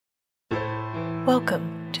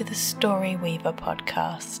Welcome to the Story Weaver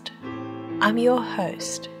podcast. I'm your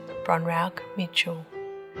host, Bronrauk Mitchell.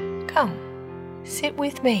 Come, sit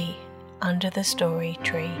with me under the story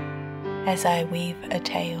tree as I weave a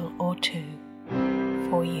tale or two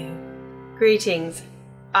for you. Greetings,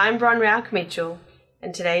 I'm Bronrauk Mitchell,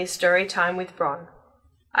 and today is Story Time with Bron.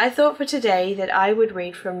 I thought for today that I would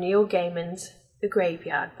read from Neil Gaiman's The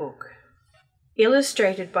Graveyard Book,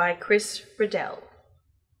 illustrated by Chris Riddell.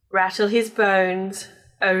 Rattle his bones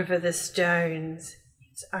over the stones.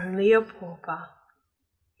 It's only a pauper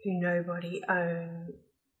who nobody owns.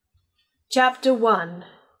 Chapter 1.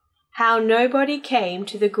 How Nobody Came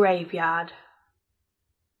to the Graveyard.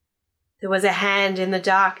 There was a hand in the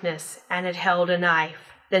darkness, and it held a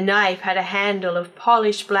knife. The knife had a handle of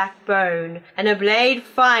polished black bone, and a blade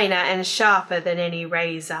finer and sharper than any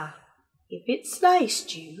razor. If it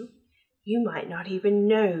sliced you, you might not even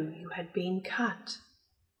know you had been cut.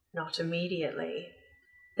 Not immediately.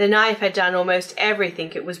 The knife had done almost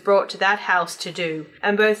everything it was brought to that house to do,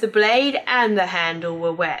 and both the blade and the handle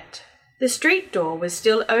were wet. The street door was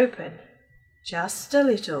still open, just a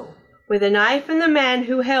little, where the knife and the man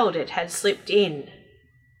who held it had slipped in,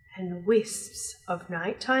 and wisps of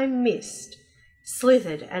nighttime mist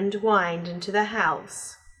slithered and whined into the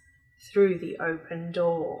house through the open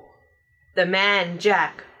door. The man,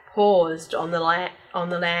 Jack, paused on the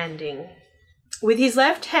landing. With his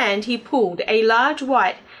left hand he pulled a large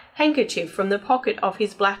white handkerchief from the pocket of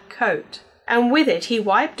his black coat, and with it he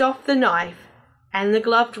wiped off the knife and the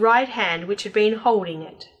gloved right hand which had been holding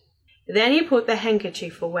it. Then he put the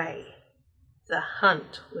handkerchief away. The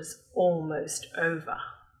hunt was almost over.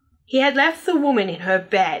 He had left the woman in her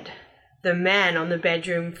bed, the man on the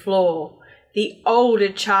bedroom floor, the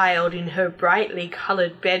older child in her brightly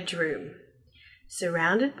coloured bedroom,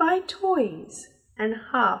 surrounded by toys and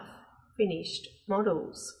half-finished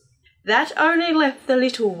models. That only left the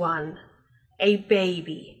little one, a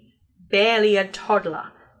baby, barely a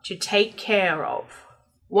toddler, to take care of.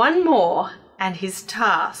 One more, and his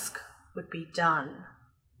task would be done.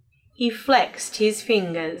 He flexed his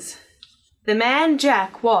fingers. The man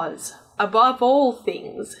Jack was, above all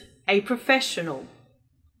things, a professional,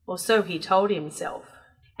 or so he told himself,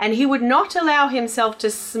 and he would not allow himself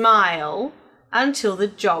to smile until the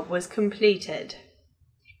job was completed.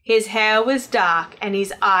 His hair was dark and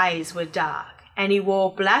his eyes were dark, and he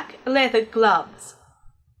wore black leather gloves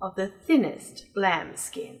of the thinnest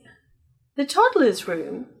lambskin. The toddler's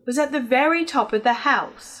room was at the very top of the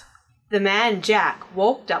house. The man Jack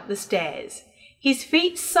walked up the stairs, his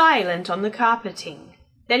feet silent on the carpeting.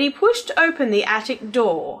 Then he pushed open the attic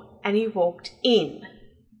door and he walked in.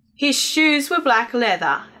 His shoes were black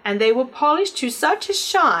leather, and they were polished to such a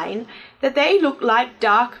shine that they looked like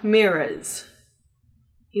dark mirrors.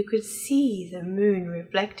 You could see the moon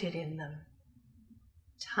reflected in them,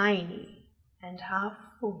 tiny and half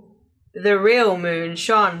full. The real moon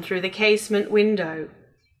shone through the casement window.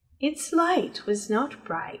 Its light was not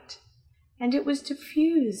bright, and it was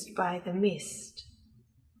diffused by the mist.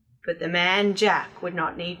 But the man Jack would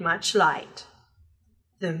not need much light.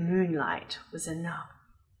 The moonlight was enough.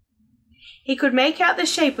 He could make out the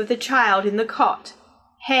shape of the child in the cot,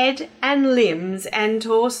 head and limbs and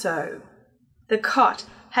torso. The cot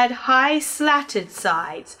had high slatted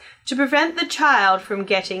sides to prevent the child from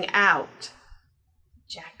getting out.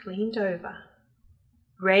 Jack leaned over,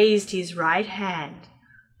 raised his right hand,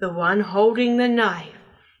 the one holding the knife,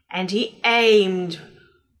 and he aimed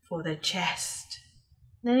for the chest.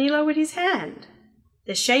 Then he lowered his hand.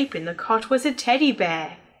 The shape in the cot was a teddy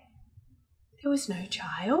bear. There was no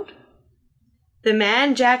child. The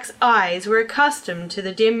man Jack's eyes were accustomed to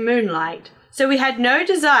the dim moonlight, so he had no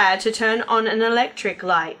desire to turn on an electric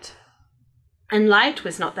light. And light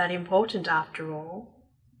was not that important after all.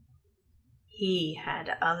 He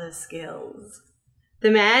had other skills.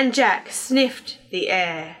 The man Jack sniffed the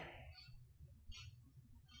air.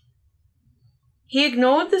 He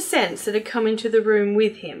ignored the scents that had come into the room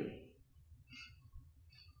with him.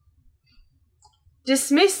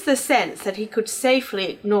 Dismissed the scents that he could safely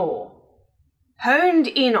ignore. Honed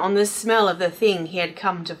in on the smell of the thing he had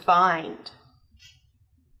come to find.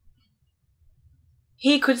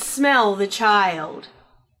 He could smell the child,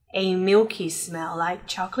 a milky smell like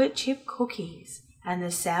chocolate chip cookies and the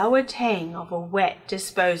sour tang of a wet,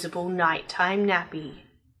 disposable nighttime nappy.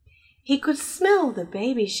 He could smell the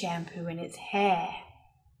baby shampoo in its hair.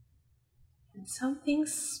 And something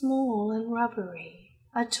small and rubbery,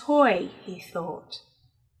 a toy, he thought.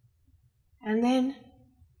 And then,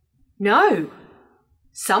 no,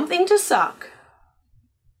 something to suck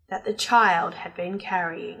that the child had been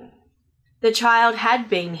carrying. The child had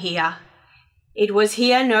been here. It was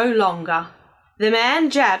here no longer. The man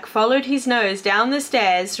Jack followed his nose down the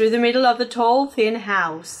stairs through the middle of the tall, thin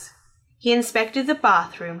house. He inspected the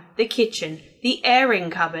bathroom, the kitchen, the airing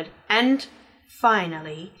cupboard, and,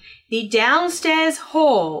 finally, the downstairs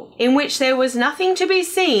hall, in which there was nothing to be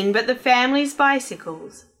seen but the family's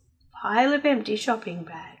bicycles, a pile of empty shopping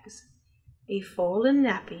bags, a fallen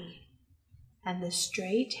nappy, and the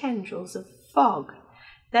stray tendrils of fog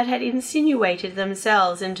that had insinuated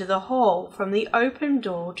themselves into the hall from the open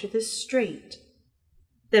door to the street.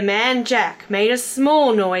 The man Jack made a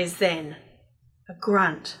small noise then, a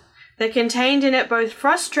grunt that contained in it both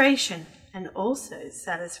frustration and also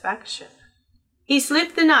satisfaction. He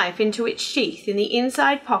slipped the knife into its sheath in the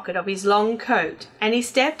inside pocket of his long coat, and he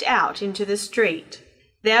stepped out into the street.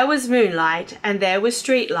 There was moonlight, and there were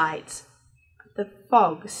street lights, but the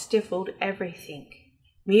fog stifled everything,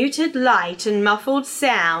 muted light and muffled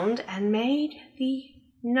sound, and made the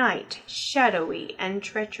night shadowy and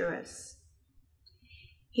treacherous.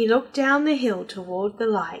 He looked down the hill toward the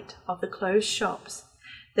light of the closed shops,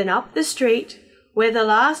 then up the street, where the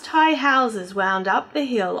last high houses wound up the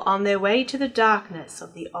hill on their way to the darkness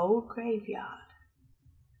of the old graveyard.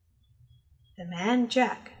 The man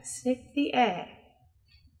Jack sniffed the air.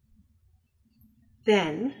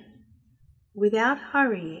 Then, without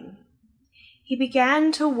hurrying, he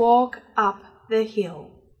began to walk up the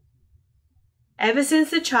hill. Ever since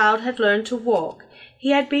the child had learned to walk, he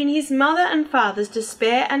had been his mother and father's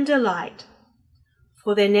despair and delight,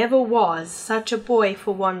 for there never was such a boy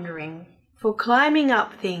for wandering, for climbing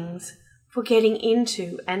up things, for getting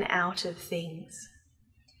into and out of things.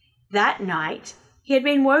 That night he had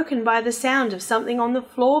been woken by the sound of something on the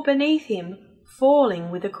floor beneath him falling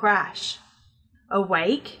with a crash.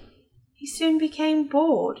 Awake, he soon became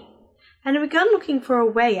bored, and had begun looking for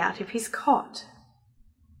a way out of his cot.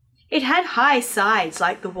 It had high sides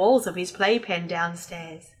like the walls of his playpen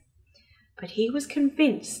downstairs, but he was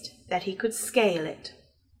convinced that he could scale it.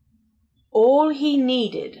 All he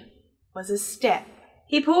needed was a step.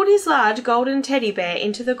 He pulled his large golden teddy bear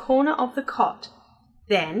into the corner of the cot.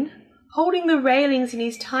 Then, holding the railings in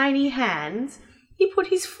his tiny hands, he put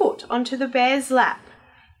his foot onto the bear's lap,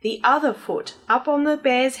 the other foot up on the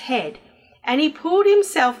bear's head, and he pulled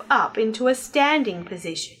himself up into a standing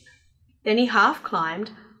position. Then he half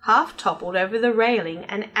climbed, half toppled over the railing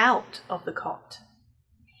and out of the cot.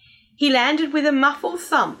 He landed with a muffled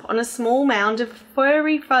thump on a small mound of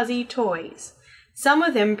furry, fuzzy toys, some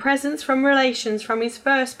of them presents from relations from his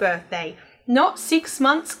first birthday, not 6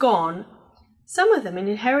 months gone, some of them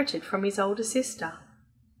inherited from his older sister.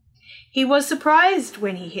 He was surprised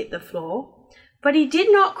when he hit the floor, but he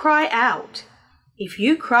did not cry out. If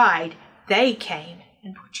you cried, they came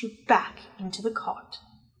and put you back into the cot.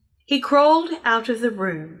 He crawled out of the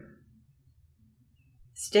room.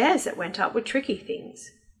 Stairs that went up were tricky things,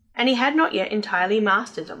 and he had not yet entirely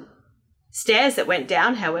mastered them. Stairs that went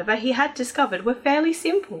down, however, he had discovered were fairly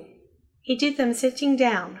simple. He did them sitting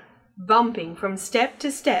down, bumping from step to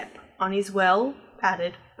step on his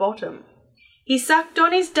well-padded bottom. He sucked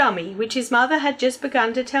on his dummy, which his mother had just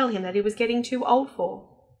begun to tell him that he was getting too old for.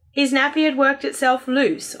 His nappy had worked itself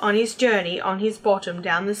loose on his journey on his bottom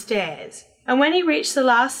down the stairs, and when he reached the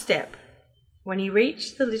last step, when he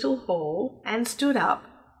reached the little hall and stood up,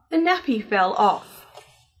 the nappy fell off.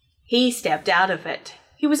 He stepped out of it.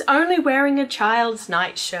 He was only wearing a child's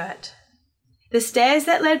nightshirt. The stairs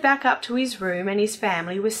that led back up to his room and his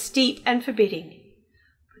family were steep and forbidding,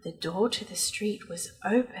 but the door to the street was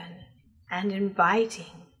open and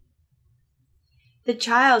inviting. The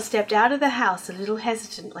child stepped out of the house a little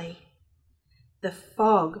hesitantly. The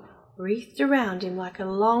fog wreathed around him like a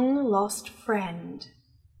long-lost friend.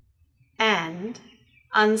 And,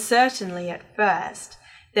 uncertainly at first,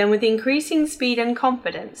 then with increasing speed and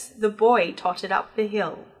confidence, the boy tottered up the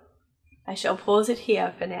hill. I shall pause it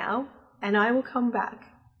here for now, and I will come back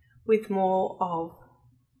with more of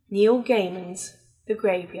Neil Gaiman's The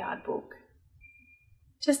Graveyard Book.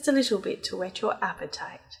 Just a little bit to whet your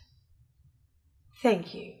appetite.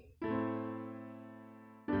 Thank you.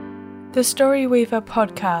 The Storyweaver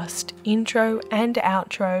podcast intro and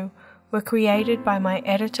outro were created by my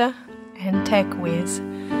editor and tech whiz,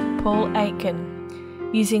 Paul Aitken,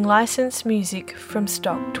 using licensed music from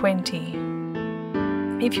Stock 20.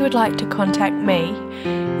 If you would like to contact me,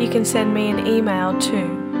 you can send me an email to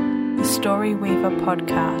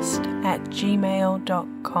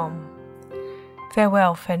thestoryweaverpodcast@gmail.com.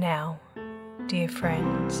 Farewell for now, dear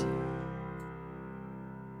friends.